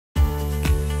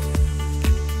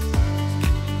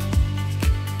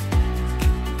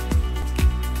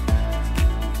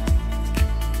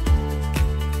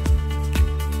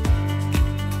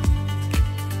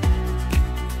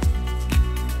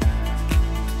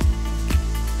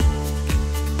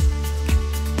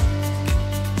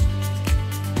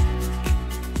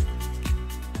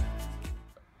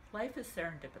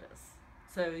serendipitous.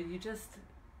 So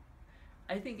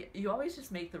I think you always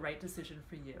just make the right decision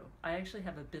for you. I actually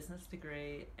have a business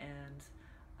degree, and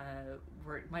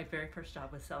my very first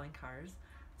job was selling cars.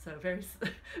 So very,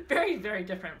 very, very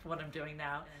different from what I'm doing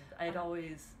now. And I'd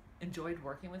always enjoyed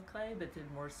working with clay, but did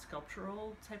more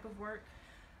sculptural type of work.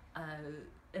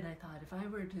 And I thought, if I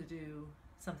were to do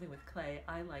something with clay,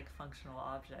 I like functional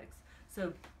objects.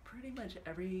 So pretty much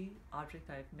every object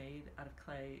I've made out of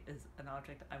clay is an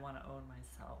object I want to own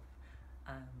myself.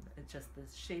 It's just the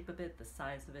shape of it, the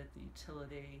size of it, the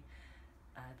utility,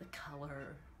 the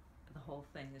color. The whole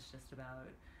thing is just about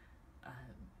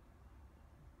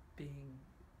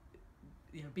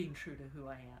being true to who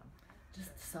I am.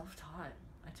 Just self-taught.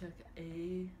 I took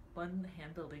one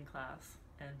hand building class,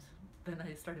 and then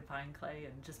I started buying clay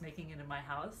and just making it in my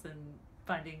house and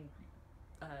finding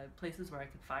places where I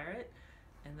could fire it.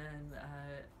 And then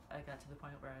I got to the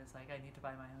point where I was like, I need to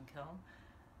buy my own kiln.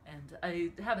 And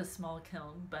I have a small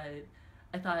kiln, but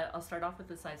I thought I'll start off with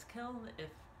the size kiln.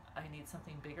 If I need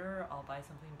something bigger, I'll buy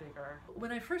something bigger.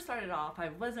 When I first started off, I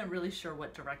wasn't really sure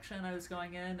what direction I was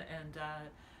going in, and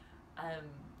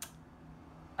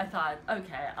I thought,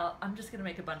 okay, I'm just gonna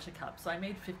make a bunch of cups. So I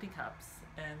made 50 cups,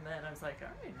 and then I was like, all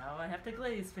right, now I have to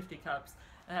glaze 50 cups.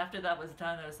 And after that was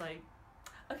done, I was like,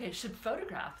 okay, I should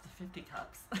photograph the 50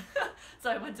 cups. So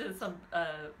I went to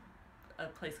a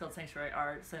place called Sanctuary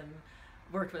Arts and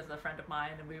worked with a friend of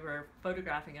mine, and we were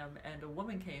photographing them, and a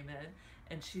woman came in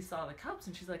and she saw the cups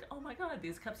and she's like, oh my god,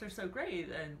 these cups are so great,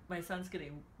 and my son's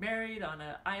getting married on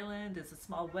an island, it's a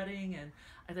small wedding, and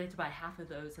I'd like to buy half of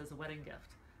those as a wedding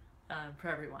gift for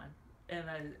everyone.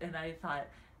 And I thought,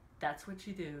 that's what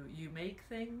you do. You make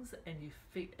things and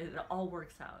it all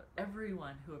works out.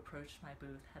 Everyone who approached my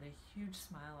booth had a huge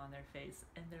smile on their face,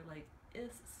 and they're like,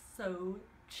 it's so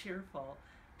cheerful.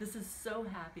 This is so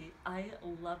happy. I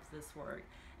love this work.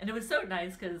 And it was so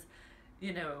nice because,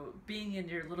 being in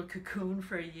your little cocoon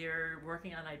for a year,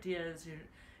 working on ideas,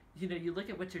 you look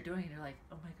at what you're doing and you're like,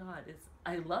 oh my god,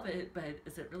 I love it, but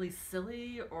is it really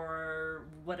silly or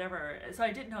whatever? So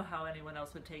I didn't know how anyone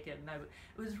else would take it, and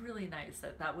it was really nice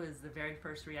that was the very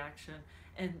first reaction.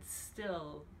 And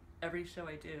still, every show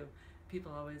I do,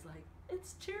 people always like,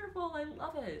 it's cheerful, I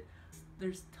love it.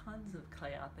 There's tons of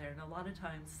clay out there, and a lot of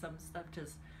times some stuff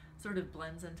just sort of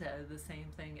blends into the same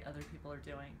thing other people are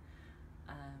doing.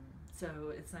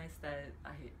 So it's nice that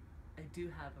I do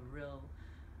have a real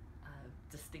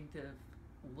distinctive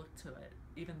look to it,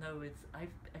 even though I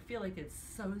feel like it's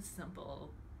so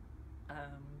simple,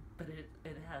 but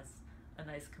it has a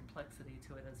nice complexity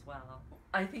to it as well.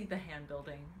 I think the hand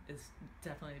building is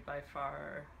definitely by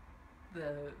far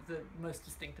the most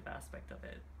distinctive aspect of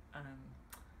it.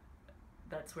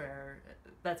 That's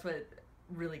what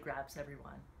really grabs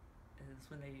everyone,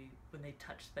 is when they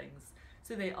touch things.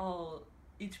 So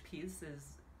each piece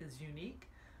is unique,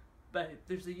 but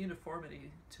there's a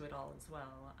uniformity to it all as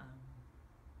well.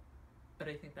 But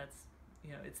I think that's,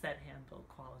 it's that hand-built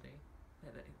quality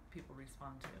that people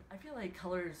respond to. I feel like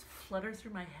colors flutter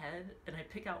through my head, and I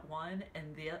pick out one,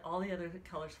 and all the other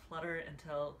colors flutter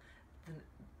until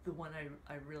the one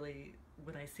I really,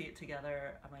 when I see it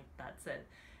together, I'm like, that's it.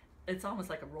 It's almost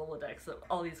like a Rolodex of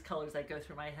all these colors that go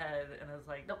through my head, and I was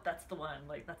like, nope, that's the one.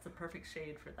 Like, that's the perfect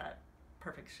shade for that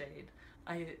perfect shade.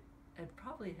 I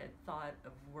probably had thought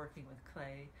of working with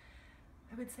clay,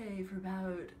 I would say, for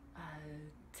about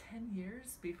 10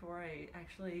 years before I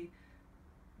actually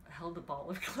held a ball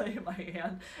of clay in my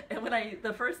hand. And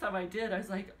the first time I did, I was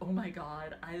like, oh my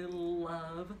god, I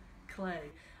love clay.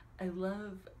 I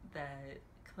love that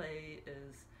clay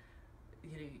is,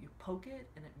 you poke it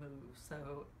and it moves.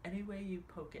 So any way you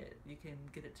poke it, you can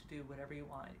get it to do whatever you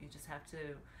want. You just have to,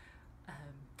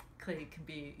 clay can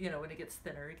be, when it gets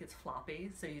thinner, it gets floppy.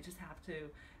 So you just have to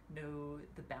know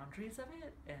the boundaries of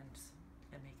it and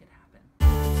make it happen.